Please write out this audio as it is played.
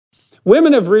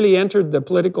Women have really entered the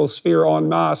political sphere en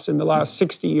masse in the last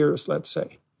 60 years, let's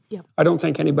say. Yeah. I don't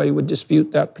think anybody would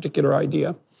dispute that particular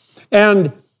idea.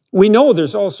 And we know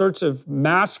there's all sorts of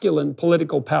masculine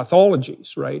political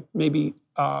pathologies, right? Maybe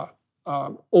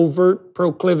overt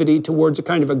proclivity towards a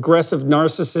kind of aggressive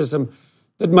narcissism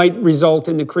that might result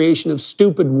in the creation of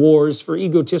stupid wars for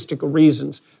egotistical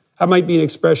reasons. That might be an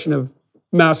expression of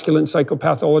masculine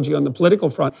psychopathology on the political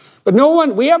front. But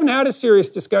we haven't had a serious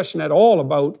discussion at all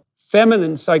about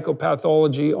feminine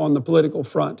psychopathology on the political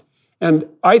front. And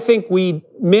I think we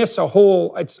miss a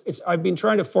whole, I've been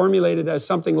trying to formulate it as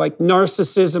something like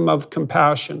narcissism of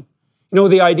compassion. You know,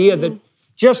 the idea that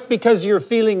just because you're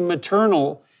feeling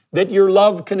maternal, that your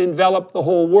love can envelop the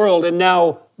whole world, and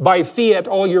now by fiat,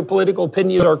 all your political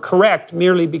opinions are correct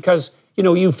merely because, you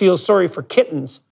know, you feel sorry for kittens.